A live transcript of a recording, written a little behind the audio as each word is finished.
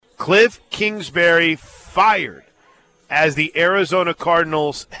Cliff Kingsbury fired as the Arizona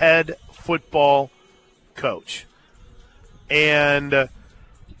Cardinals head football coach. And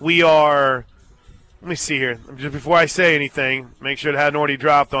we are, let me see here. Just before I say anything, make sure it hadn't already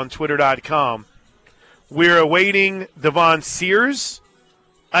dropped on Twitter.com. We're awaiting Devon Sears'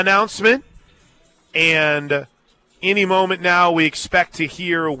 announcement. And any moment now we expect to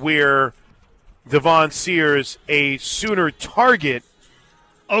hear where Devon Sears, a Sooner target,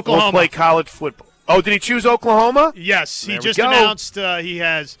 Oklahoma, will play college football. Oh, did he choose Oklahoma? Yes, he There just announced he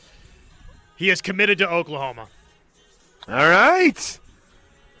has committed to Oklahoma. All right.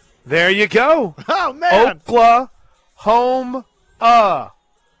 There you go. Oh, man. Oklahoma. All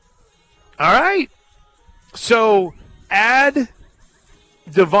right. So add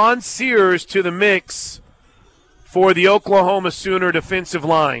Devon Sears to the mix for the Oklahoma Sooner defensive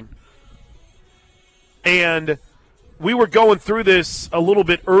line. And we were going through this a little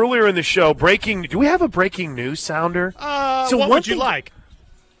bit earlier in the show. Do we have a breaking news sounder? So what would you like?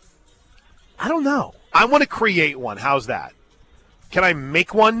 I don't know. I want to create one. How's that? Can I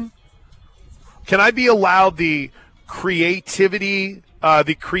make one? Can I be allowed the creativity,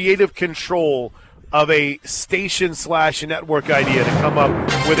 the creative control of a station/network idea to come up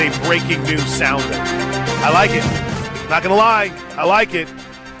with a breaking news sounder? I like it. Not going to lie. I like it.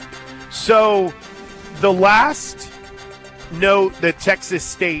 So the last note that Texas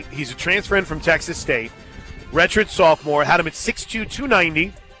State, he's a transfer in from Texas State, redshirt sophomore, had him at 6'2",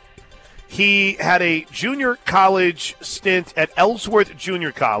 290. He had a junior college stint at Ellsworth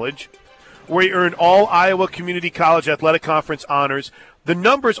Junior College, where he earned all Iowa Community College Athletic Conference honors. The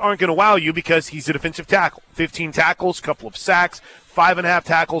numbers aren't going to wow you because he's a defensive tackle. 15 tackles, couple of sacks, 5.5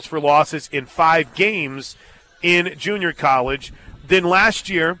 tackles for losses in 5 games in junior college. Then last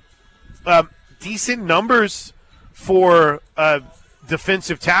year, decent numbers for a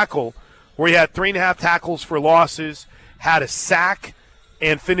defensive tackle, where he had 3.5 tackles for losses, had a sack,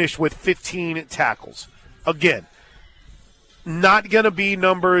 and finished with 15 tackles. Again, not going to be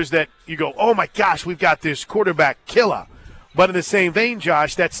numbers that you go, oh my gosh, we've got this quarterback killer. But in the same vein,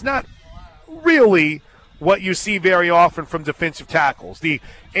 Josh, that's not really what you see very often from defensive tackles. The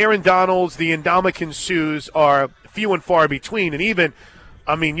Aaron Donalds, the Ndamukong Suhs are few and far between. And even,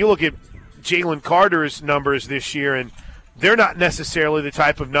 I mean, you look at Jalen Carter's numbers this year, and they're not necessarily the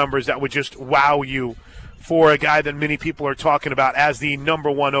type of numbers that would just wow you for a guy that many people are talking about as the number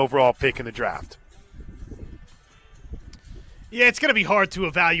 1 overall pick in the draft. Yeah, it's going to be hard to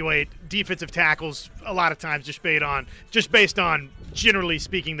evaluate defensive tackles a lot of times just based on generally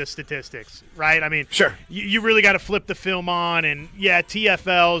speaking the statistics, right? I mean, sure, you really got to flip the film on, and yeah,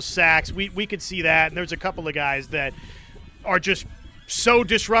 TFLs, sacks, we could see that, and there's a couple of guys that are just so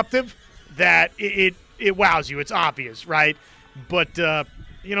disruptive that it wows you. It's obvious, right? But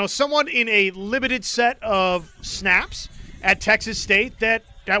someone in a limited set of snaps at Texas State that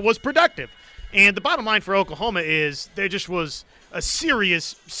was productive. And the bottom line for Oklahoma is there just was a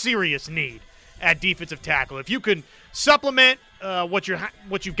serious need at defensive tackle. If you can supplement what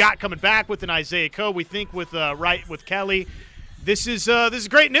you've got coming back with an Isaiah Coe, we think with Kelly, this is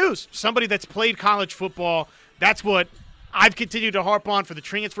great news. Somebody that's played college football. That's what I've continued to harp on for the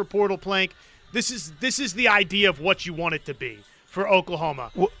transfer portal plank. This is the idea of what you want it to be for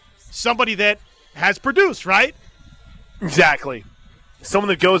Oklahoma. Somebody that has produced, right? Exactly. Someone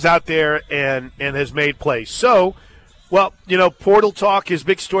that goes out there and has made plays. So, well, portal talk is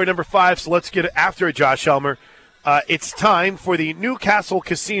big story number 5, so let's get after it, Josh Helmer. It's time for the Newcastle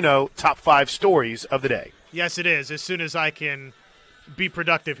Casino top 5 stories of the day. Yes, it is, as soon as I can be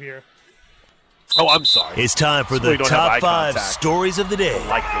productive here. Oh, I'm sorry. It's time for the top 5 stories of the day. I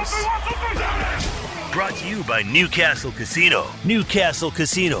like this. Brought to you by Newcastle Casino. Newcastle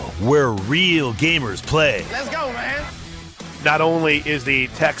Casino, where real gamers play. Let's go, man. Not only is the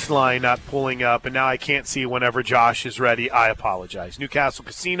text line not pulling up, and now I can't see whenever Josh is ready, I apologize. Newcastle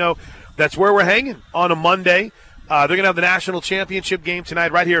Casino, that's where we're hanging on a Monday. They're going to have the national championship game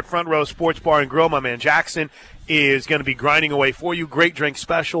tonight right here at Front Row Sports Bar and Grill. My man Jackson is going to be grinding away for you. Great drink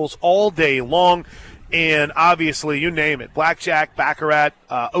specials all day long. And obviously, you name it, blackjack, baccarat,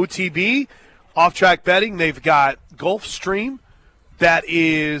 OTB, off-track betting. They've got Gulfstream that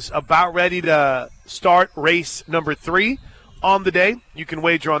is about ready to start race number 3 on the day. You can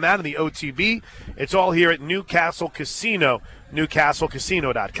wager on that in the OTB. It's all here at Newcastle Casino,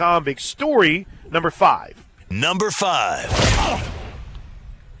 newcastlecasino.com. Big story number 5. Number 5.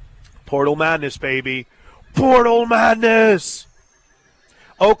 Portal Madness, baby. Portal Madness.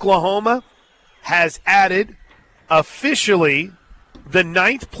 Oklahoma has added officially the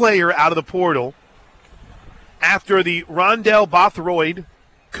 9th player out of the portal after the Rondell Bothroyd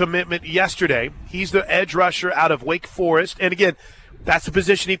commitment yesterday. He's the edge rusher out of Wake Forest. And, again, that's the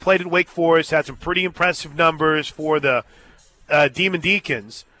position he played at Wake Forest. Had some pretty impressive numbers for the Demon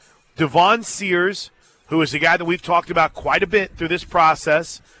Deacons. Devon Sears, who is the guy that we've talked about quite a bit through this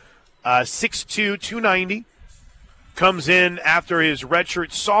process, 6'2", 290, comes in after his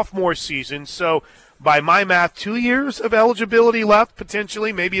redshirt sophomore season. So, by my math, 2 years of eligibility left,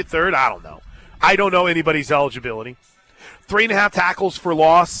 potentially, maybe a third. I don't know. I don't know anybody's eligibility. 3.5 tackles for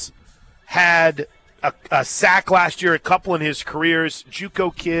loss. Had a sack last year, a couple in his careers.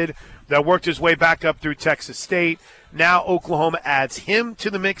 JUCO kid that worked his way back up through Texas State. Now Oklahoma adds him to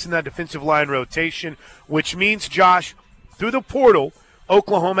the mix in that defensive line rotation, which means, Josh, through the portal,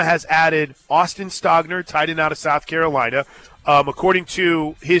 Oklahoma has added Austin Stogner, tight end out of South Carolina. According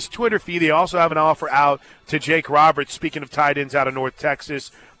to his Twitter feed, they also have an offer out to Jake Roberts, speaking of tight ends out of North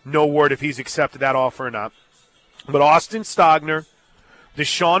Texas. No word if he's accepted that offer or not. But Austin Stogner,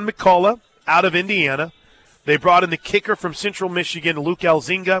 Deshaun McCullough out of Indiana. They brought in the kicker from Central Michigan, Luke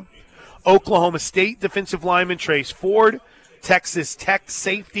Elzinga. Oklahoma State defensive lineman Trace Ford. Texas Tech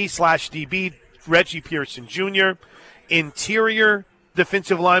safety / DB Reggie Pearson Jr. Interior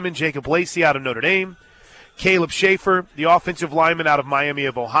defensive lineman Jacob Lacey out of Notre Dame. Caleb Schaefer, the offensive lineman out of Miami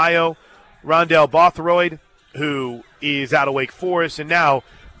of Ohio. Rondell Bothroyd, who is out of Wake Forest. And now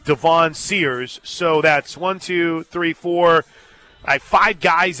Devon Sears. So that's 1, 2, 3, 4, 5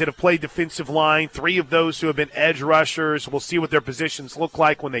 guys that have played defensive line, 3 of those who have been edge rushers. We'll see what their positions look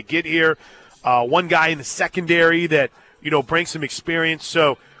like when they get here. 1 guy in the secondary that, brings some experience.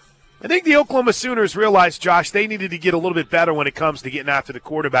 So I think the Oklahoma Sooners realized, Josh, they needed to get a little bit better when it comes to getting after the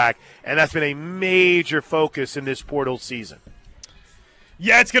quarterback, and that's been a major focus in this portal season.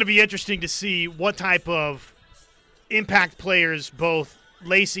 Yeah, it's going to be interesting to see what type of impact players both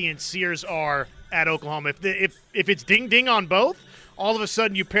Lacey and Sears are at Oklahoma. If it's ding-ding on both, all of a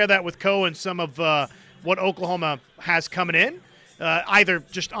sudden you pair that with Cohen, some of what Oklahoma has coming in, either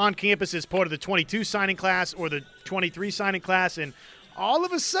just on campus as part of the 22 signing class or the 23 signing class, and all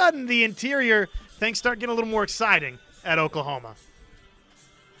of a sudden the interior things start getting a little more exciting at Oklahoma.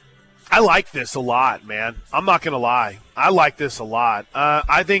 I like this a lot, man. I'm not going to lie. I like this a lot.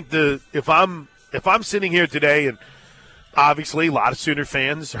 I think if I'm sitting here today, and obviously a lot of Sooner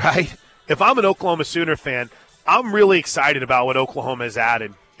fans, right? If I'm an Oklahoma Sooner fan, I'm really excited about what Oklahoma has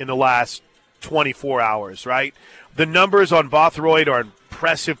added in the last 24 hours, right? The numbers on Bothroyd are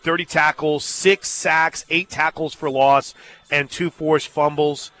impressive. 30 tackles, 6 sacks, 8 tackles for loss, and 2 forced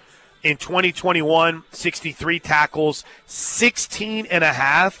fumbles. In 2021, 63 tackles, 16 and a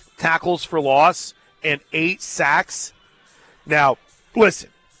half tackles for loss, and 8 sacks. Now, listen,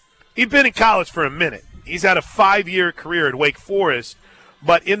 he'd been in college for a minute. He's had a 5-year career at Wake Forest,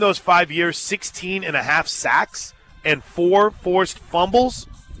 but in those 5 years, 16 and a half sacks and 4 forced fumbles.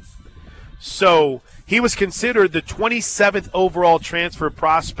 So he was considered the 27th overall transfer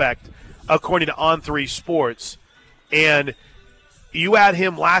prospect, according to On3 Sports. And you add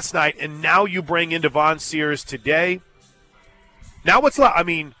him last night, and now you bring in Devon Sears today. Now what's left? I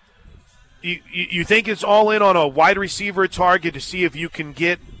mean, you think it's all in on a wide receiver target to see if you can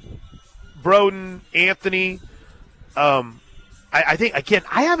get Broden, Anthony. I think, again,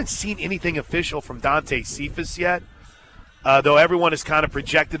 I haven't seen anything official from Dante Cephas yet, though everyone has kind of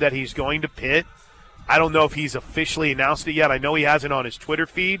projected that he's going to Pitt. I don't know if he's officially announced it yet. I know he hasn't on his Twitter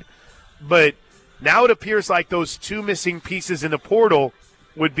feed. But now it appears like those 2 missing pieces in the portal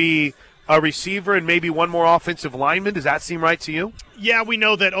would be a receiver and maybe 1 more offensive lineman. Does that seem right to you? Yeah, we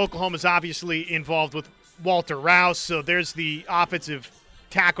know that Oklahoma's obviously involved with Walter Rouse, so there's the offensive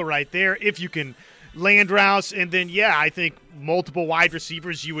tackle right there. If you can land Rouse, and then, yeah, I think multiple wide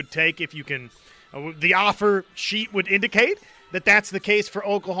receivers you would take if you can. The offer sheet would indicate that that's the case for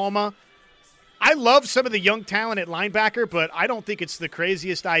Oklahoma. I love some of the young talent at linebacker, but I don't think it's the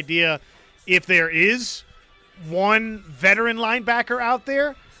craziest idea if there is one veteran linebacker out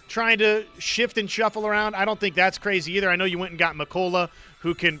there trying to shift and shuffle around. I don't think that's crazy either. I know you went and got McCullough,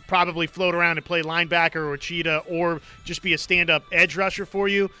 who can probably float around and play linebacker or cheetah or just be a stand-up edge rusher for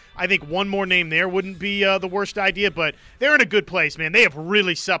you. I think one more name there wouldn't be the worst idea, but they're in a good place, man. They have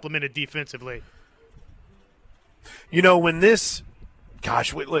really supplemented defensively. When this –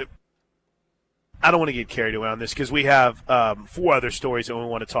 gosh, look, I don't want to get carried away on this because we have 4 other stories that we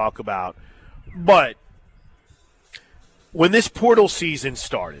want to talk about. But when this portal season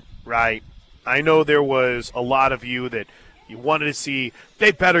started, right, I know there was a lot of you that you wanted to see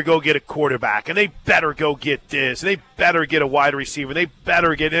they better go get a quarterback and they better go get this and they better get a wide receiver. They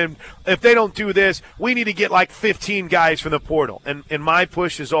better get in. If they don't do this, we need to get like 15 guys from the portal. And my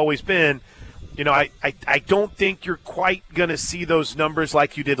push has always been I don't think you're quite going to see those numbers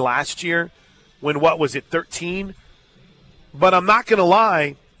like you did last year when, what was it, 13? But I'm not going to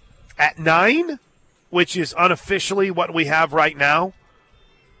lie, at 9, which is unofficially what we have right now,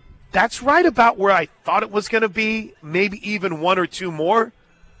 that's right about where I thought it was going to be, maybe even 1 or 2 more.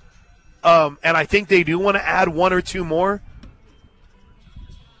 And I think they do want to add 1 or 2 more.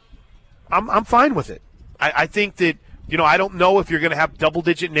 I'm fine with it. I think that, I don't know if you're going to have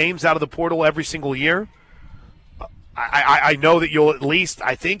double-digit names out of the portal every single year. I know that you'll at least,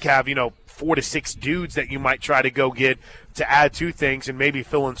 I think, have, 4 to 6 dudes that you might try to go get to add to things and maybe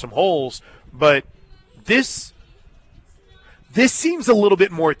fill in some holes. But this seems a little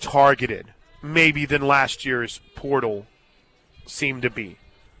bit more targeted maybe than last year's portal seemed to be.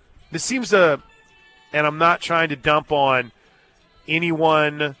 This seems and I'm not trying to dump on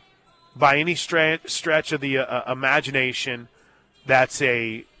anyone by any stretch of the imagination that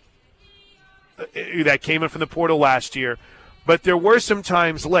came in from the portal last year, but there were some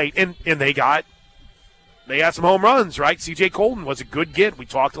times late, and they got some home runs, right? C.J. Colton was a good get. We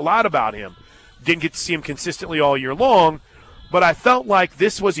talked a lot about him. Didn't get to see him consistently all year long, but I felt like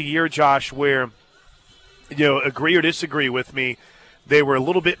this was a year, Josh, where, agree or disagree with me, they were a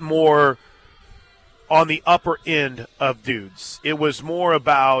little bit more on the upper end of dudes. It was more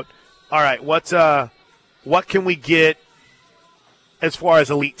about, all right, what can we get as far as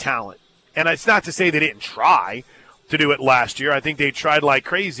elite talent? And it's not to say they didn't try to do it last year. I think they tried like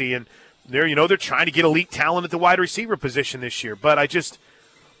crazy, and they're trying to get elite talent at the wide receiver position this year. But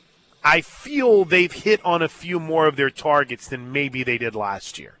I feel they've hit on a few more of their targets than maybe they did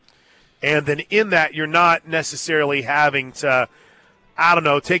last year. And then in that, you're not necessarily having to, I don't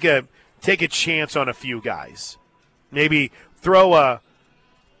know, take a chance on a few guys. Maybe throw a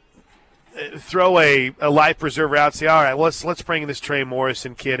life preserver out and say, all right, let's bring in this Trey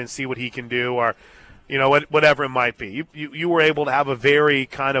Morrison kid and see what he can do, or whatever it might be. You were able to have a very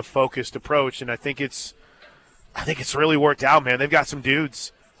kind of focused approach, and I think it's really worked out, man. They've got some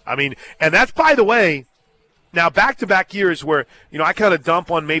dudes. I mean, and that's, by the way, now back-to-back years where, I kind of dump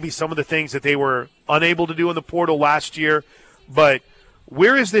on maybe some of the things that they were unable to do in the portal last year, but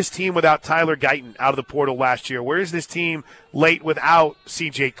where is this team without Tyler Guyton out of the portal last year? Where is this team late without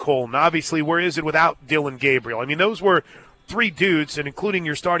C.J. Colton? Obviously, where is it without Dylan Gabriel? I mean, those were 3 dudes, and including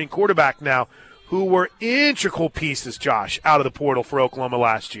your starting quarterback now, who were integral pieces, Josh, out of the portal for Oklahoma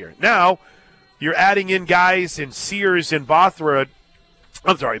last year. Now, you're adding in guys in Sears and Bothroyd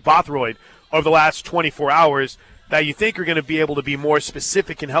over the last 24 hours that you think are going to be able to be more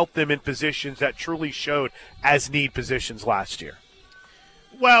specific and help them in positions that truly showed as need positions last year.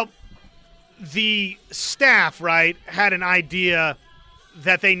 Well, the staff, right, had an idea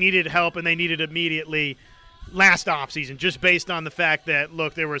that they needed help and they needed immediately last offseason, just based on the fact that,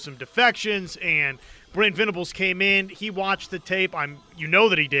 look, there were some defections and Brent Venables came in. He watched the tape. You know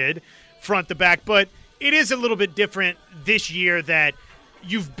that he did, front to back. But it is a little bit different this year that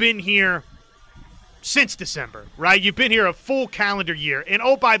you've been here since December, right? You've been here a full calendar year. And,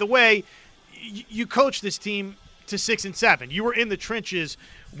 oh, by the way, you coached this team to 6-7. You were in the trenches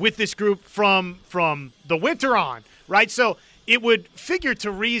with this group from the winter on, right? So it would figure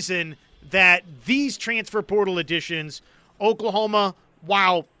to reason that these transfer portal additions, Oklahoma,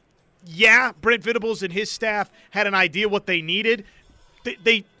 while, Brent Venables and his staff had an idea what they needed,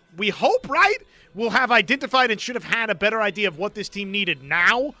 we hope, right, will have identified and should have had a better idea of what this team needed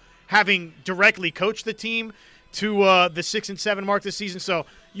now, having directly coached the team to the 6-7 mark this season. So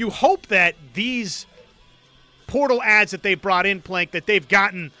you hope that these portal ads that they brought in, Plank, that they've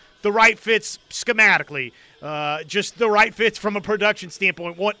gotten the right fits schematically, just the right fits from a production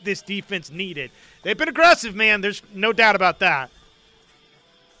standpoint, what this defense needed. They've been aggressive, man. There's no doubt about that.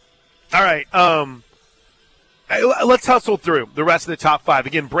 All right. Let's hustle through the rest of the top 5.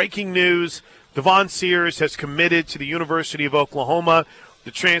 Again, breaking news, Devon Sears has committed to the University of Oklahoma.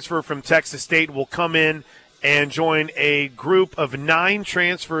 The transfer from Texas State will come in and join a group of 9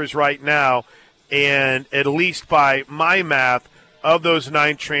 transfers right now. And at least by my math, of those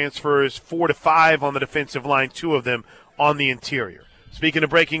 9 transfers, 4 to 5 on the defensive line, 2 of them on the interior. Speaking of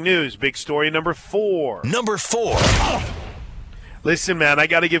breaking news, big story number 4. Number 4. Listen, man, I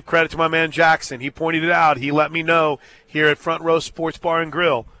got to give credit to my man Jackson. He pointed it out. He let me know here at Front Row Sports Bar and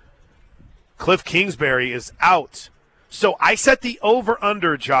Grill. Cliff Kingsbury is out. So I set the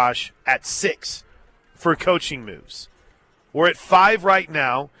over-under, Josh, at 6 for coaching moves. We're at 5 right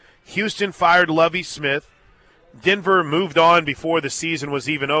now. Houston fired Lovie Smith. Denver moved on before the season was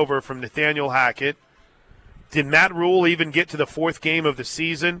even over from Nathaniel Hackett. Did Matt Rule even get to the 4th game of the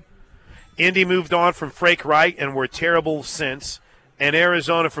season? Indy moved on from Frank Wright and were terrible since. And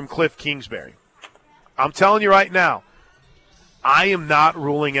Arizona from Cliff Kingsbury. I'm telling you right now, I am not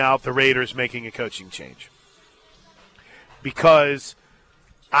ruling out the Raiders making a coaching change. Because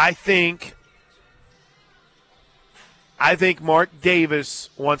I think Mark Davis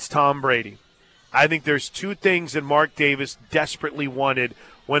wants Tom Brady. I think there's two things that Mark Davis desperately wanted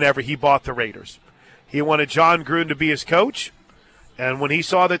whenever he bought the Raiders. He wanted John Gruden to be his coach, and when he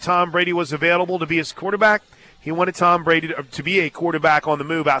saw that Tom Brady was available to be his quarterback, he wanted Tom Brady to be a quarterback on the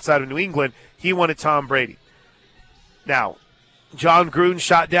move outside of New England. He wanted Tom Brady. Now, John Gruden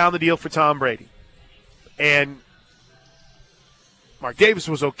shot down the deal for Tom Brady, and Mark Davis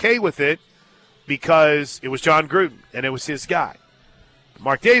was okay with it because it was John Gruden, and it was his guy.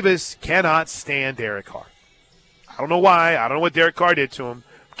 Mark Davis cannot stand Derek Carr. I don't know why. I don't know what Derek Carr did to him.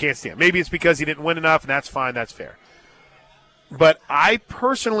 Can't stand. Maybe it's because he didn't win enough, and that's fine. That's fair. But I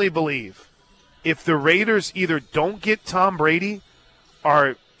personally believe if the Raiders either don't get Tom Brady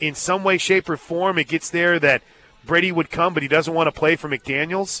or in some way, shape, or form it gets there that Brady would come, but he doesn't want to play for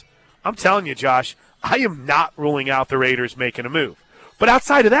McDaniels, I'm telling you, Josh, I am not ruling out the Raiders making a move. But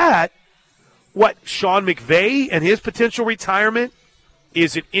outside of that, what, Sean McVay and his potential retirement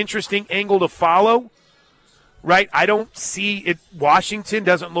is an interesting angle to follow, right? I don't see it. Washington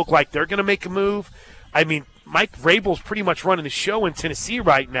doesn't look like they're going to make a move. I mean, Mike Vrabel's pretty much running the show in Tennessee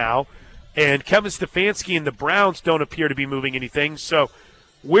right now, and Kevin Stefanski and the Browns don't appear to be moving anything. So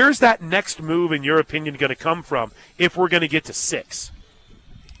where's that next move, in your opinion, going to come from if we're going to get to 6?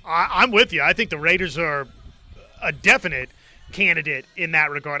 I'm with you. I think the Raiders are a definite candidate in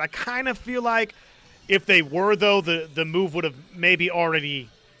that regard. I kind of feel like if they were, though, the move would have maybe already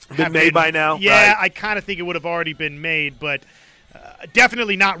been made by now. Yeah, right. I kind of think it would have already been made, but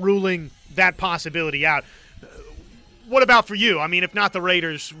definitely not ruling that possibility out. What about for you? I mean, if not the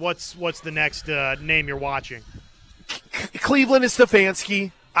Raiders, what's the next name you're watching? Cleveland is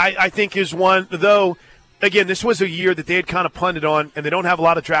Stefanski, I think, is one, though, again, this was a year that they had kind of punted on, and they don't have a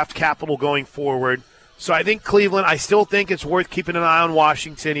lot of draft capital going forward. So I think Cleveland, I still think it's worth keeping an eye on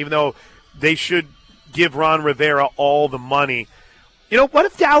Washington, even though they should give Ron Rivera all the money. You know, what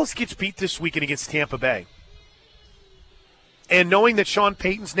if Dallas gets beat this weekend against Tampa Bay? And knowing that Sean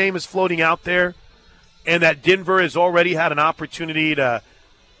Payton's name is floating out there and that Denver has already had an opportunity to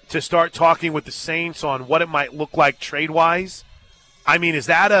start talking with the Saints on what it might look like trade-wise, I mean, is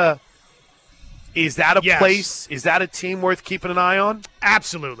that a Yes. place? Is that a team worth keeping an eye on?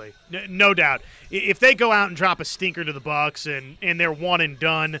 Absolutely. No doubt. If they go out and drop a stinker to the Bucs and they're one and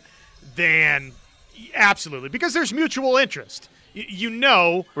done, then absolutely. Because there's mutual interest. You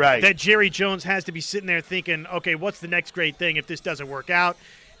know right. that Jerry Jones has to be sitting there thinking, okay, what's the next great thing if this doesn't work out?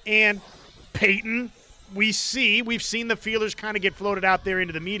 And Peyton, we've seen the feelers kind of get floated out there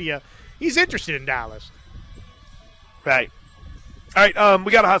into the media. He's interested in Dallas. Right. All right,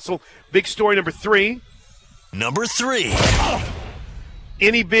 we got to hustle. Big story number 3. Number 3.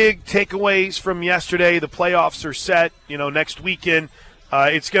 Any big takeaways from yesterday? The playoffs are set. You know, next weekend,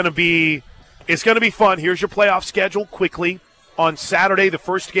 it's going to be fun. Here's your playoff schedule quickly. On Saturday, the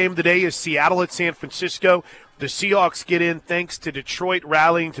first game of the day is Seattle at San Francisco. The Seahawks get in thanks to Detroit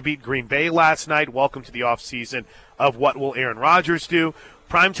rallying to beat Green Bay last night. Welcome to the offseason of what will Aaron Rodgers do.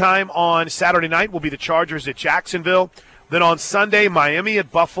 Primetime on Saturday night will be the Chargers at Jacksonville. Then on Sunday, Miami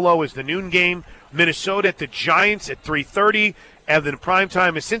at Buffalo is the noon game. Minnesota at the Giants at 3:30. And then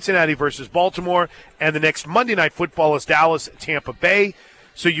primetime is Cincinnati versus Baltimore. And the next Monday Night Football is Dallas at Tampa Bay.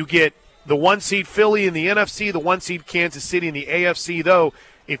 So you get the 1-seed Philly in the NFC, the 1-seed Kansas City in the AFC, though.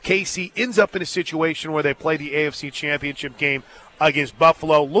 If KC ends up in a situation where they play the AFC Championship game against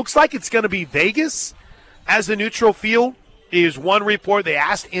Buffalo, looks like it's going to be Vegas as the neutral field, is one report. They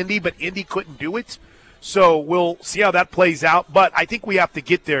asked Indy, but Indy couldn't do it. So we'll see how that plays out. But I think we have to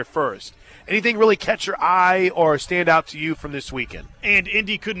get there first. Anything really catch your eye or stand out to you from this weekend? And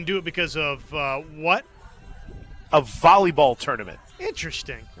Indy couldn't do it because of what? A volleyball tournament.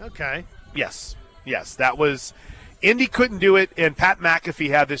 Interesting. Okay. Yes. That was – Indy couldn't do it, and Pat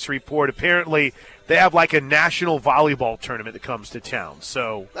McAfee had this report. Apparently, they have like a national volleyball tournament that comes to town.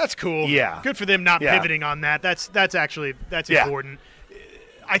 So that's cool. Yeah. Good for them not pivoting on that. That's important.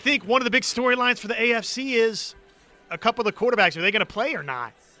 I think one of the big storylines for the AFC is a couple of the quarterbacks. Are they going to play or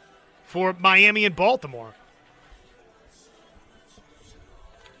not for Miami and Baltimore?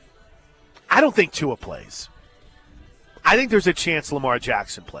 I don't think Tua plays. I think there's a chance Lamar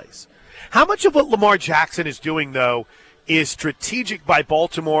Jackson plays. How much of what Lamar Jackson is doing, though, is strategic by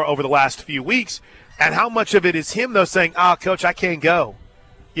Baltimore over the last few weeks, and how much of it is him, though, saying, Coach, I can't go?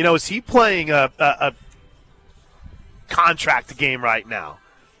 You know, is he playing a contract game right now?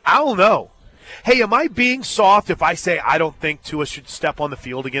 I don't know. Hey, am I being soft if I say I don't think Tua should step on the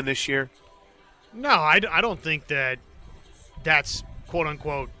field again this year? No, I don't think that's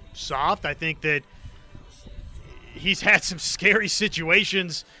quote-unquote soft. I think that he's had some scary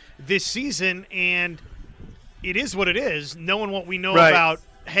situations this season, and it is what it is. Knowing what we know about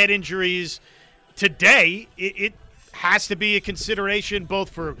head injuries today, it has to be a consideration both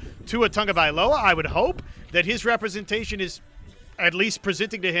for Tua Tagovailoa. I would hope that his representation is at least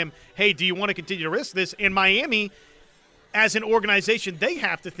presenting to him, hey, do you want to continue to risk this? And Miami, as an organization, they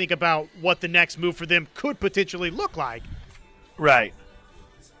have to think about what the next move for them could potentially look like. Right.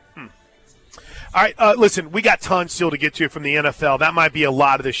 All right, listen, we got tons still to get to from the NFL. That might be a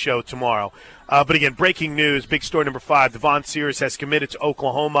lot of the show tomorrow. But again, breaking news, big story number 5, Devon Sears has committed to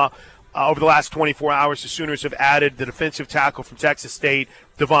Oklahoma. Over the last 24 hours, the Sooners have added the defensive tackle from Texas State,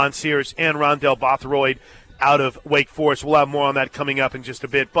 Devon Sears, and Rondell Bothroyd out of Wake Forest. We'll have more on that coming up in just a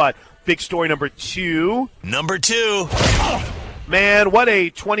bit. But big story number 2. Number 2. Man, what a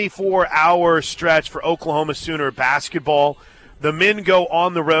 24-hour stretch for Oklahoma Sooner basketball. The men go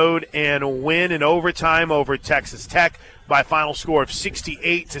on the road and win in overtime over Texas Tech by a final score of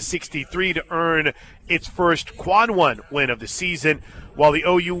 68-63 to earn its first Quad 1 win of the season, while the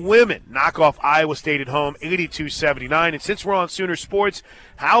OU women knock off Iowa State at home 82-79. And since we're on Sooner Sports,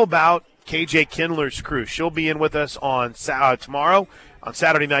 how about KJ Kindler's crew? She'll be in with us on tomorrow. On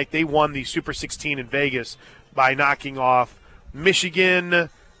Saturday night, they won the Super 16 in Vegas by knocking off Michigan,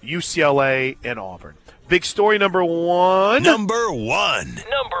 UCLA, and Auburn. Big story number 1. Number 1.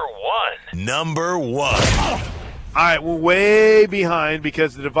 All right, we're way behind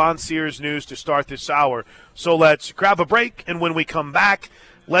because of the Devon Sears news to start this hour. So let's grab a break, and when we come back,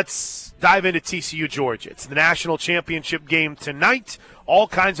 let's dive into TCU Georgia. It's the national championship game tonight. All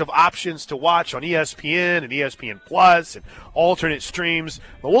kinds of options to watch on ESPN and ESPN Plus and alternate streams.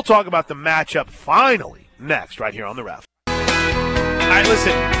 But we'll talk about the matchup finally next right here on The Ref. All right,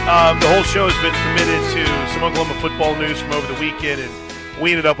 listen, the whole show has been committed to some Oklahoma football news from over the weekend, and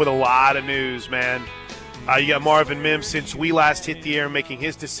we ended up with a lot of news, man. You got Marvin Mims, since we last hit the air, making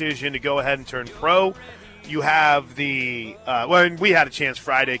his decision to go ahead and turn pro. You have we had a chance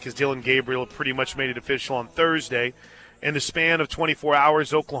Friday because Dylan Gabriel pretty much made it official on Thursday. In the span of 24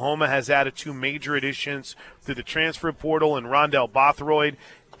 hours, Oklahoma has added 2 major additions through the transfer portal, and Rondell Bothroyd,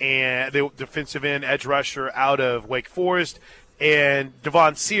 and the defensive end edge rusher out of Wake Forest, and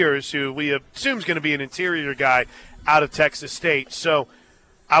Devon Sears, who we assume is going to be an interior guy out of Texas State. So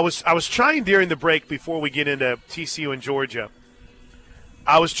I was trying during the break before we get into TCU and Georgia,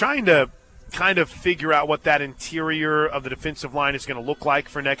 I was trying to kind of figure out what that interior of the defensive line is going to look like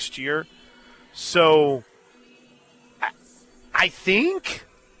for next year. So I think,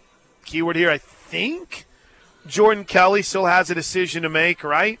 keyword here, I think Jordan Kelly still has a decision to make,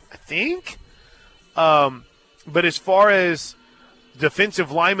 right? I think. But as far as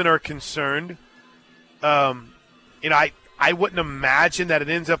defensive linemen are concerned, I wouldn't imagine that it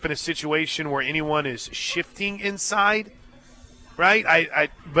ends up in a situation where anyone is shifting inside, right?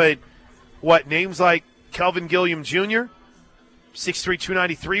 But what, names like Kelvin Gilliam Jr., 6'3",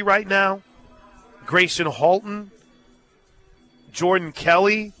 293 right now, Grayson Halton, Jordan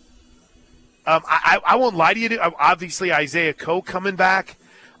Kelly. I won't lie to you. Obviously, Isaiah Coe coming back.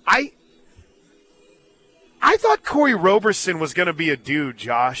 I thought Corey Roberson was going to be a dude,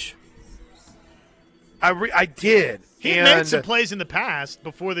 Josh. I did. He made some plays in the past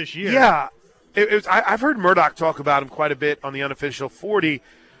before this year. Yeah. I've heard Murdoch talk about him quite a bit on the Unofficial 40.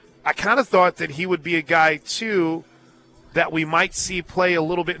 I kind of thought that he would be a guy, too, that we might see play a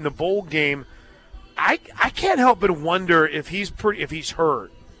little bit in the bowl game. I can't help but wonder if he's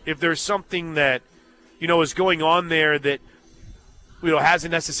hurt, if there's something that, is going on there that,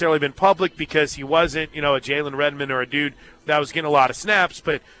 hasn't necessarily been public because he wasn't, a Jalen Redmond or a dude that was getting a lot of snaps.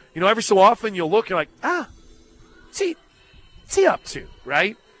 But, every so often you'll look and you're like, what's he up to,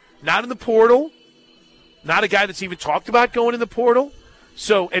 right? Not in the portal, not a guy that's even talked about going in the portal.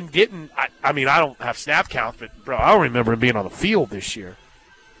 So, and I don't have snap counts, but, bro, I don't remember him being on the field this year.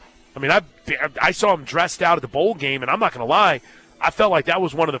 I mean, I saw him dressed out at the bowl game, and I'm not going to lie, I felt like that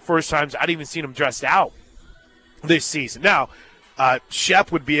was one of the first times I'd even seen him dressed out this season. Now,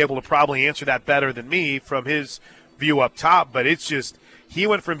 Shep would be able to probably answer that better than me from his view up top, but it's just he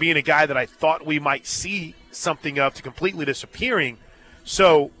went from being a guy that I thought we might see something of to completely disappearing.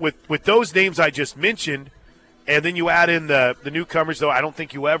 So with those names I just mentioned, and then you add in the newcomers, though I don't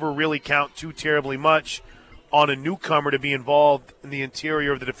think you ever really count too terribly much on a newcomer to be involved in the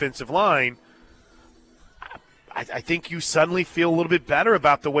interior of the defensive line, I think you suddenly feel a little bit better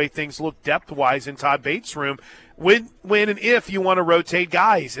about the way things look depth-wise in Todd Bates' room when and if you want to rotate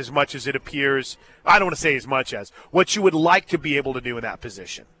guys as much as it appears. I don't want to say as much as. What you would like to be able to do in that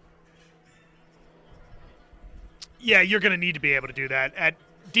position. Yeah, you're going to need to be able to do that at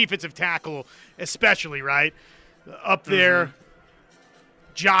defensive tackle, especially, right? Up there,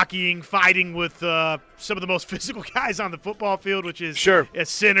 jockeying, fighting with some of the most physical guys on the football field, which is a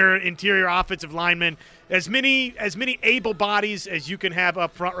center, interior offensive lineman. As many able bodies as you can have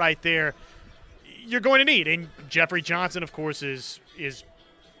up front right there, you're going to need. And Jeffrey Johnson, of course, is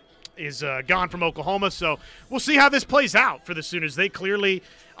gone from Oklahoma, so we'll see how this plays out for the Sooners. They clearly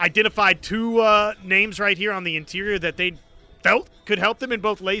identified two names right here on the interior that they felt could help them in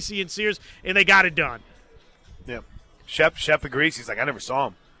both Lacey and Sears, and they got it done. Yeah. Shep agrees. He's like, I never saw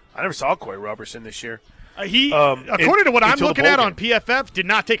him. I never saw Corey Roberson this year. According to what I'm looking at on PFF, did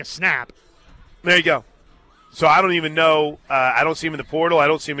not take a snap. There you go. So I don't even know. I don't see him in the portal. I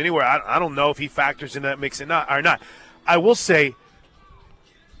don't see him anywhere. I don't know if he factors in that mix or not. I will say,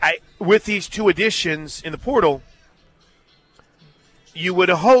 with these two additions in the portal, you would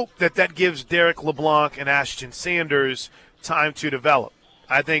hope that gives Derek LeBlanc and Ashton Sanders time to develop.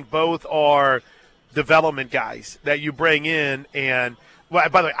 I think both are development guys that you bring in. And, well,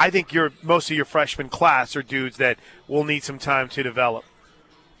 by the way, I think most of your freshman class are dudes that will need some time to develop.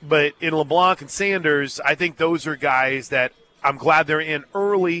 But in LeBlanc and Sanders, I think those are guys that I'm glad they're in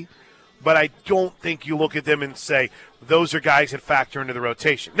early, but I don't think you look at them and say those are guys that factor into the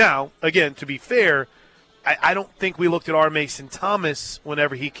rotation. Now, again, to be fair, I don't think we looked at R. Mason Thomas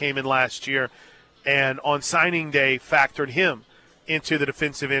whenever he came in last year and on signing day factored him into the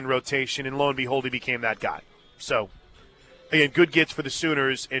defensive end rotation, and lo and behold, he became that guy. So, again, good gets for the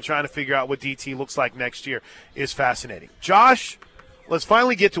Sooners, and trying to figure out what DT looks like next year is fascinating. Josh, let's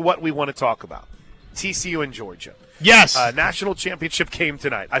finally get to what we want to talk about. TCU and Georgia. Yes. National championship game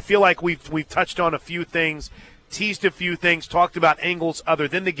tonight. I feel like we've touched on a few things, teased a few things, talked about angles other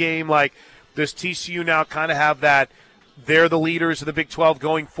than the game, like does TCU now kind of have that they're the leaders of the Big 12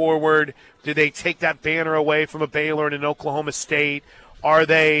 going forward? Do they take that banner away from a Baylor and an Oklahoma State? Are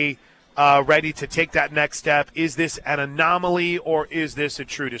they ready to take that next step? Is this an anomaly or is this a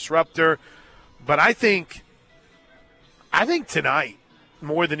true disruptor? But I think tonight,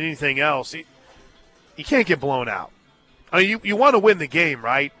 more than anything else, you can't get blown out. I mean, you want to win the game,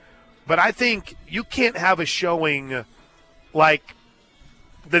 right? But I think you can't have a showing like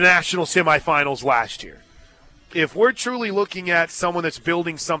the national semifinals last year. If we're truly looking at someone that's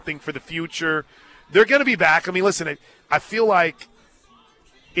building something for the future, they're going to be back. I mean, listen, I feel like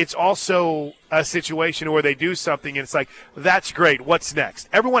it's also a situation where they do something and it's like, that's great. What's next?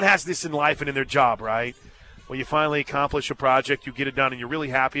 Everyone has this in life and in their job, right? When you finally accomplish a project, you get it done and you're really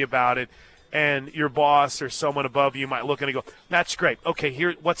happy about it, and your boss or someone above you might look and go, that's great. Okay,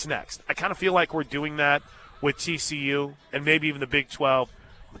 here, what's next? I kind of feel like we're doing that with TCU and maybe even the Big 12.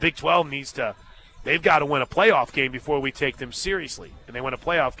 The Big 12 they've got to win a playoff game before we take them seriously. And they win a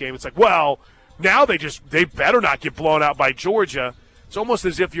playoff game, it's like, well, now they better not get blown out by Georgia. It's almost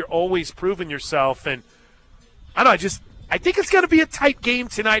as if you're always proving yourself. And I don't know, I think it's going to be a tight game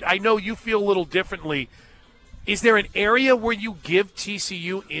tonight. I know you feel a little differently. Is there an area where you give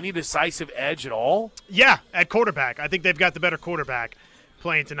TCU any decisive edge at all? Yeah, at quarterback. I think they've got the better quarterback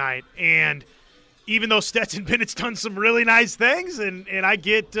playing tonight. And even though Stetson Bennett's done some really nice things, and I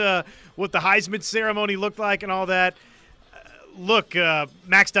get what the Heisman ceremony looked like and all that,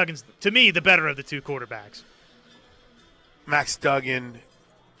 Max Duggan's, to me, the better of the two quarterbacks. Max Duggan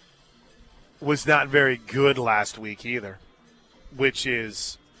was not very good last week either, which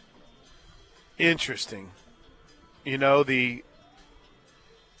is interesting. You know, this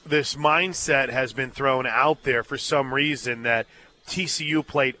mindset has been thrown out there for some reason that TCU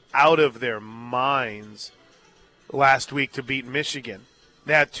played out of their minds last week to beat Michigan.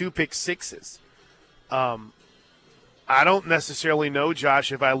 They had 2 pick sixes. I don't necessarily know,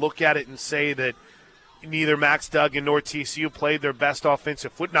 Josh, if I look at it and say that neither Max Duggan nor TCU played their best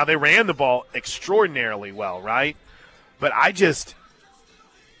offensive foot. Now, they ran the ball extraordinarily well, right? But I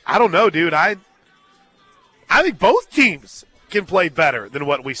don't know, dude. I think both teams can play better than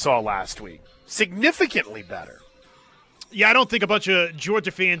what we saw last week. Significantly better. Yeah, I don't think a bunch of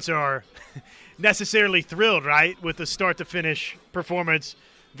Georgia fans are necessarily thrilled, right, with the start-to-finish performance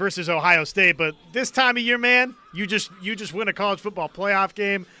versus Ohio State. But this time of year, man, you just win a college football playoff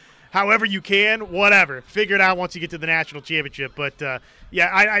game however you can, whatever. Figure it out once you get to the national championship. But,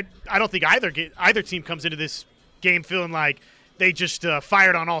 I don't think either team comes into this game feeling like they just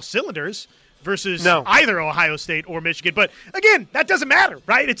fired on all cylinders versus either Ohio State or Michigan. But, again, that doesn't matter,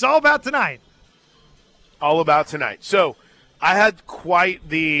 right? It's all about tonight. All about tonight. So I had quite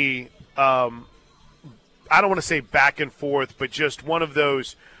the I don't want to say back and forth, but just one of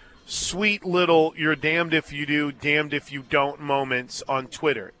those sweet little you're damned if you do, damned if you don't moments on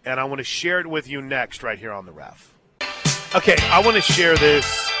Twitter. And I want to share it with you next right here on The Ref. Okay, I want to share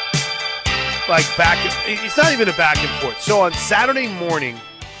this. It's not even a back and forth. So on Saturday morning,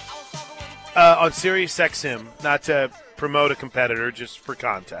 on Sirius XM, not to promote a competitor, just for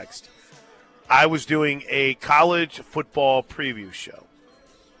context, I was doing a college football preview show.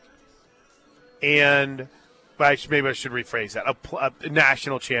 And maybe I should rephrase that, a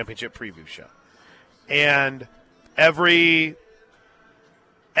national championship preview show. And every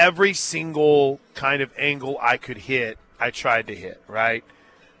single kind of angle I could hit, I tried to hit, right?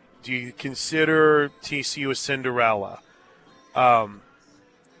 Do you consider TCU a Cinderella?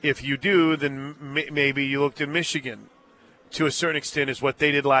 If you do, then maybe you looked at Michigan to a certain extent is what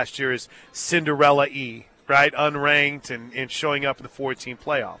they did last year is Cinderella-y, right? Unranked and showing up in the 14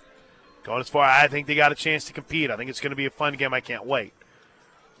 playoff. Going as far, I think they got a chance to compete. I think it's going to be a fun game. I can't wait.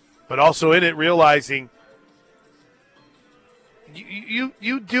 But also in it, realizing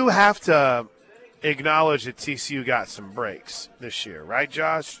you do have to acknowledge that TCU got some breaks this year, right,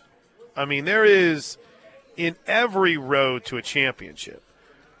 Josh? I mean, there is, in every road to a championship,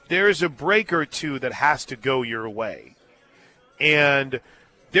 there is a break or two that has to go your way. And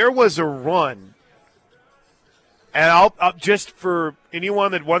there was a run, and I'll just for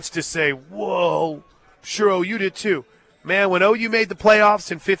anyone that wants to say, whoa, sure, OU did too. Man, when OU made the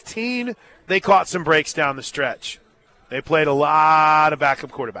playoffs in 2015, they caught some breaks down the stretch. They played a lot of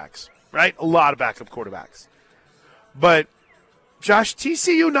backup quarterbacks, right? A lot of backup quarterbacks. But, Josh,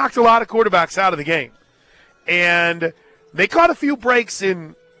 TCU knocked a lot of quarterbacks out of the game. And they caught a few breaks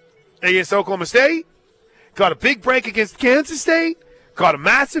against Oklahoma State, caught a big break against Kansas State, caught a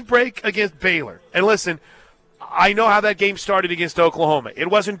massive break against Baylor. And listen, I know how that game started against Oklahoma. It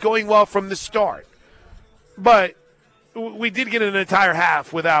wasn't going well from the start. But we did get an entire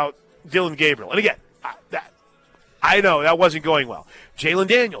half without Dylan Gabriel. And again, I know that wasn't going well. Jalen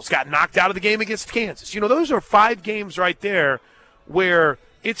Daniels got knocked out of the game against Kansas. You know, those are 5 games right there where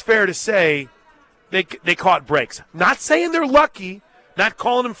it's fair to say they caught breaks. Not saying they're lucky, not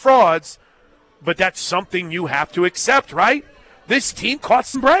calling them frauds, but that's something you have to accept, right? This team caught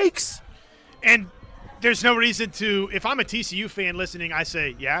some breaks. And there's no reason to, if I'm a TCU fan listening, I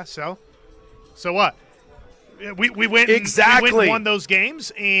say, yeah, so what? We went exactly. We went and won those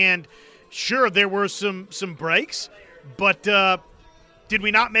games, and sure, there were some breaks, but did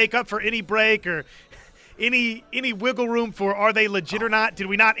we not make up for any break or any wiggle room for are they legit or not? Did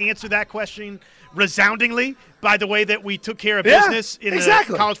we not answer that question resoundingly by the way that we took care of business in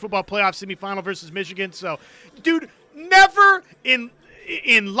the college football playoff semifinal versus Michigan? So, dude, never in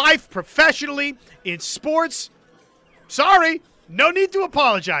life, professionally, in sports, sorry, no need to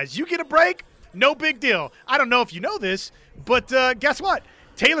apologize. You get a break, no big deal. I don't know if you know this, but guess what?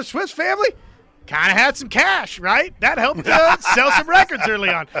 Taylor Swift's family kind of had some cash, right? That helped sell some records early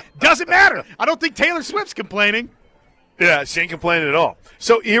on. Doesn't matter. I don't think Taylor Swift's complaining. Yeah, she ain't complaining at all.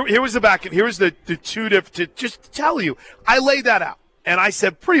 So here was the back. Here was the two different. Just to tell you, I laid that out, and I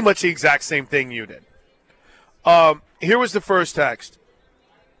said pretty much the exact same thing you did. Here was the first text.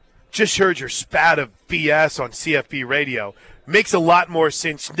 Just heard your spat of BS on CFB radio. Makes a lot more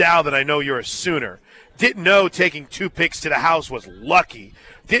sense now that I know you're a Sooner. Didn't know taking 2 picks to the house was lucky.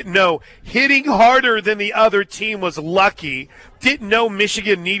 Didn't know hitting harder than the other team was lucky. Didn't know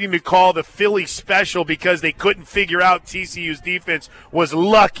Michigan needing to call the Philly special because they couldn't figure out TCU's defense was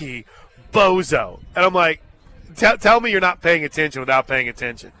lucky. Bozo. And I'm like, tell me you're not paying attention without paying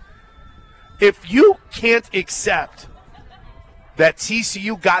attention. If you can't accept that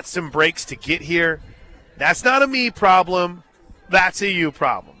TCU got some breaks to get here, that's not a me problem. That's a you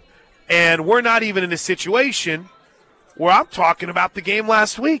problem. And we're not even in a situation where I'm talking about the game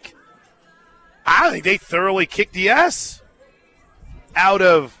last week. I think they thoroughly kicked the ass out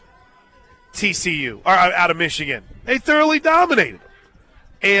of TCU, or out of Michigan. They thoroughly dominated them.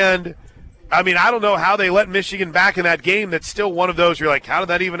 And, I mean, I don't know how they let Michigan back in that game. That's still one of those you're like, how did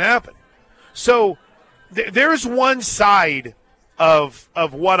that even happen? So there's one side of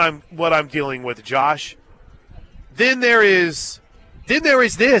what I'm dealing with, Josh. Then there is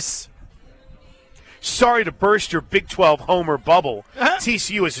this. Sorry to burst your Big 12 homer bubble.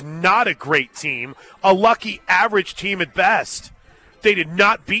 TCU is not a great team, a lucky average team at best. They did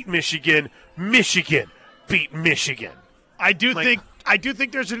not beat Michigan. Michigan beat Michigan. I do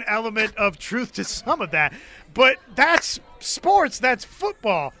think there's an element of truth to some of that, but that's sports. That's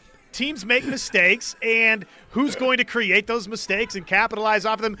football. Teams make mistakes, and who's going to create those mistakes and capitalize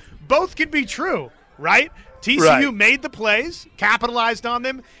off of them? Both can be true, right? TCU made the plays, capitalized on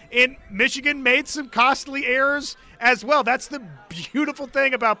them, and Michigan made some costly errors as well. That's the beautiful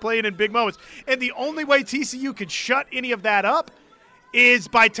thing about playing in big moments. And the only way TCU could shut any of that up is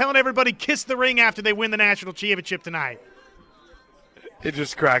by telling everybody kiss the ring after they win the national championship tonight. It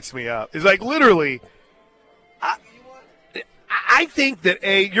just cracks me up. It's like literally, I think that,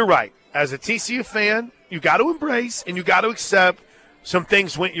 you're right. As a TCU fan, you got to embrace and you got to accept some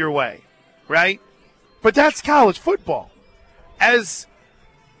things went your way, right? But that's college football. If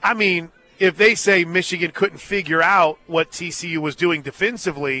they say Michigan couldn't figure out what TCU was doing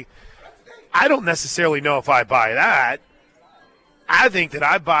defensively, I don't necessarily know if I buy that. I think that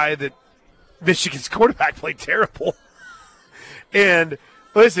I buy that Michigan's quarterback played terrible. And,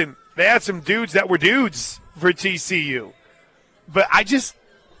 listen, they had some dudes that were dudes for TCU. But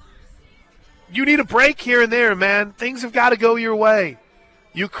you need a break here and there, man. Things have got to go your way.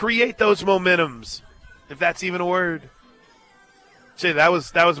 You create those momentums, if that's even a word. See, that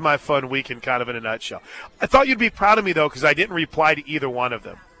was my fun weekend kind of in a nutshell. I thought you'd be proud of me, though, because I didn't reply to either one of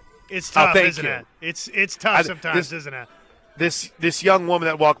them. It's tough, isn't it? It's tough sometimes, isn't it? This young woman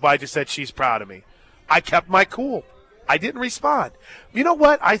that walked by just said she's proud of me. I kept my cool. I didn't respond. You know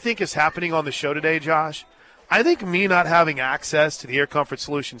what I think is happening on the show today, Josh? I think me not having access to the Air Comfort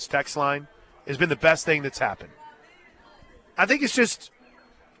Solutions text line has been the best thing that's happened. I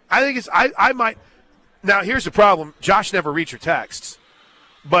might. Now, here's the problem. Josh never reads your texts.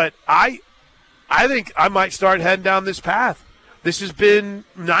 But I think I might start heading down this path. This has been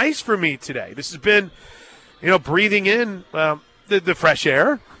nice for me today. This has been, breathing in the fresh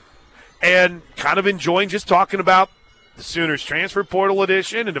air and kind of enjoying just talking about the Sooners transfer portal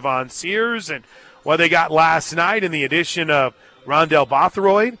edition and Devon Sears and what they got last night in the addition of Rondell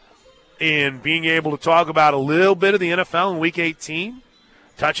Bothroyd and being able to talk about a little bit of the NFL in Week 18,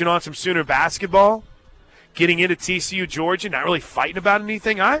 touching on some Sooner basketball, getting into TCU, Georgia, not really fighting about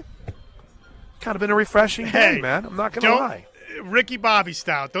anything. Kind of been a refreshing day, man. I'm not going to lie. Ricky Bobby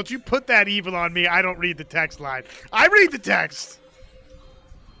style. Don't you put that evil on me. I don't read the text line. I read the text.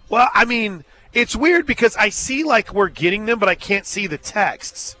 Well, it's weird because I see like we're getting them, but I can't see the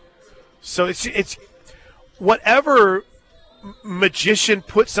texts. So it's whatever magician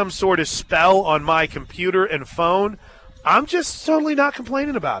put some sort of spell on my computer and phone, I'm just totally not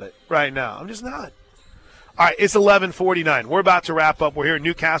complaining about it right now. I'm just not. All right, it's 11:49. We're about to wrap up. We're here at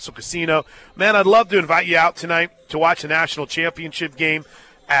Newcastle Casino. Man, I'd love to invite you out tonight to watch the national championship game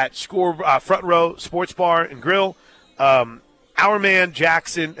at Front Row Sports Bar and Grill. Our man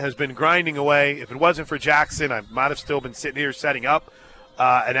Jackson has been grinding away. If it wasn't for Jackson, I might have still been sitting here setting up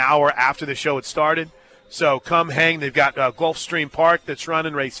an hour after the show had started. So come hang. They've got Gulfstream Park that's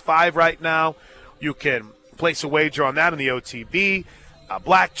running race 5 right now. You can place a wager on that in the OTB.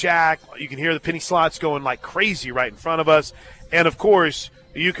 Blackjack. You can hear the penny slots going like crazy right in front of us. And, of course,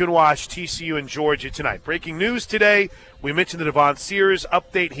 you can watch TCU and Georgia tonight. Breaking news today, we mentioned the Devon Sears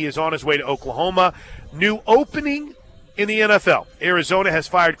update. He is on his way to Oklahoma. New opening in the NFL. Arizona has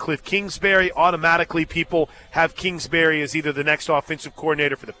fired Cliff Kingsbury. Automatically, people have Kingsbury as either the next offensive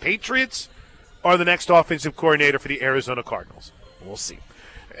coordinator for the Patriots or the next offensive coordinator for the Arizona Cardinals. We'll see.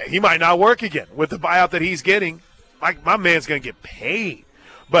 He might not work again with the buyout that he's getting. My man's going to get paid.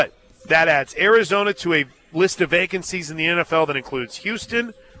 But that adds Arizona to a list of vacancies in the NFL that includes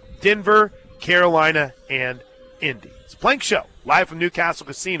Houston, Denver, Carolina, and Indy. It's Plank Show, live from Newcastle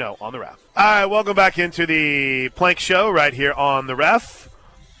Casino on the Ref. All right, welcome back into the Plank Show right here on the Ref.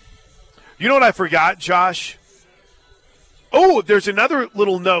 You know what I forgot, Josh? Oh, there's another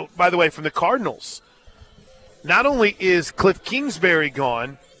little note, by the way, from the Cardinals. Not only is Cliff Kingsbury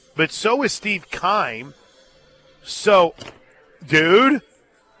gone, but so is Steve Keim. So, dude,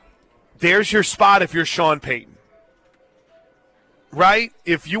 there's your spot if you're Sean Payton. Right?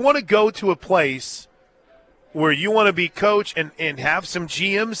 If you want to go to a place where you want to be coach and have some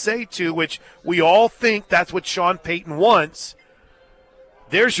GM say to, which we all think that's what Sean Payton wants,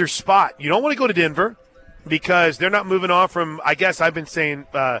 there's your spot. You don't want to go to Denver because they're not moving on from, I guess I've been saying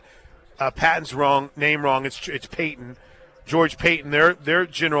Patton's name wrong. It's Payton. George Payton, their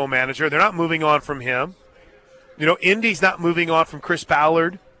general manager. They're not moving on from him. Indy's not moving on from Chris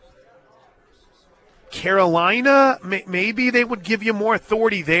Ballard. Carolina, maybe they would give you more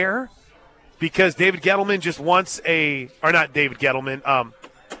authority there because David Gettleman just wants or not David Gettleman,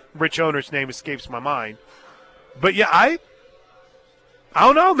 rich owner's name escapes my mind. But, yeah, I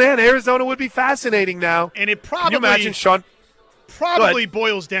don't know, man. Arizona would be fascinating now. And it probably, can you imagine, Sean? Probably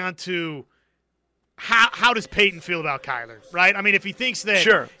boils down to how does Peyton feel about Kyler, right? I mean, if he thinks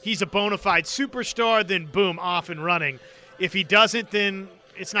that he's a bona fide superstar, then boom, off and running. If he doesn't, then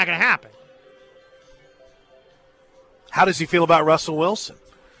it's not going to happen. How does he feel about Russell Wilson?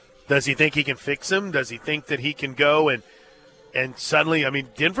 Does he think he can fix him? Does he think that he can go and suddenly,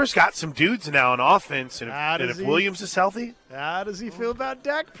 Denver's got some dudes now on offense, and if Williams is healthy? How does he feel about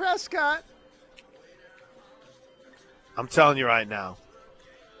Dak Prescott? I'm telling you right now,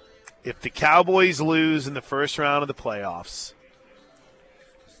 if the Cowboys lose in the first round of the playoffs,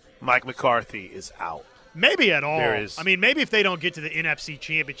 Mike McCarthy is out. Maybe at all. There is. I mean, maybe if they don't get to the NFC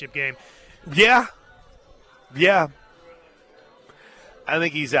Championship game. Yeah. I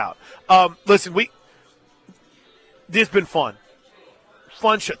think he's out. Listen, this has been fun.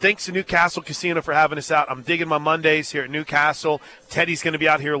 Fun show. Thanks to Newcastle Casino for having us out. I'm digging my Mondays here at Newcastle. Teddy's going to be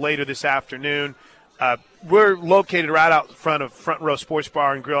out here later this afternoon. We're located right out front of Front Row Sports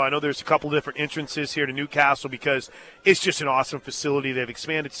Bar and Grill. I know there's a couple different entrances here to Newcastle because it's just an awesome facility. They've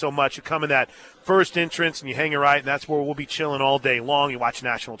expanded so much. You come in that first entrance and you hang a right, and that's where we'll be chilling all day long. You watch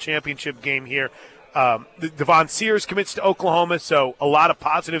national championship game here. Devon Sears commits to Oklahoma, so a lot of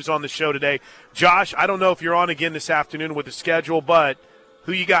positives on the show today. Josh, I don't know if you're on again this afternoon with the schedule, but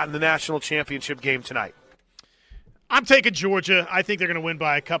who you got in the national championship game tonight? I'm taking Georgia. I think they're going to win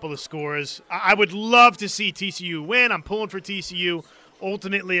by a couple of scores. I would love to see TCU win. I'm pulling for TCU.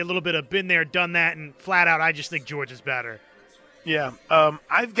 Ultimately, a little bit of been there, done that, and flat out, I just think Georgia's better. Yeah,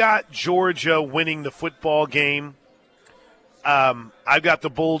 I've got Georgia winning the football game. I've got the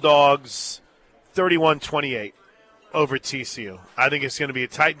Bulldogs 31-28 over TCU. I think it's going to be a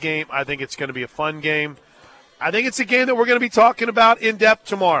tight game. I think it's going to be a fun game. I think it's a game that we're going to be talking about in depth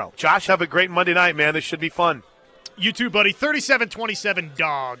tomorrow. Josh, have a great Monday night, man. This should be fun. You too, buddy. 37-27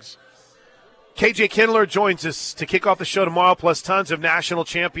 Dogs. KJ Kindler joins us to kick off the show tomorrow, plus tons of national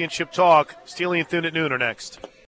championship talk. Steely and Thune at noon are next.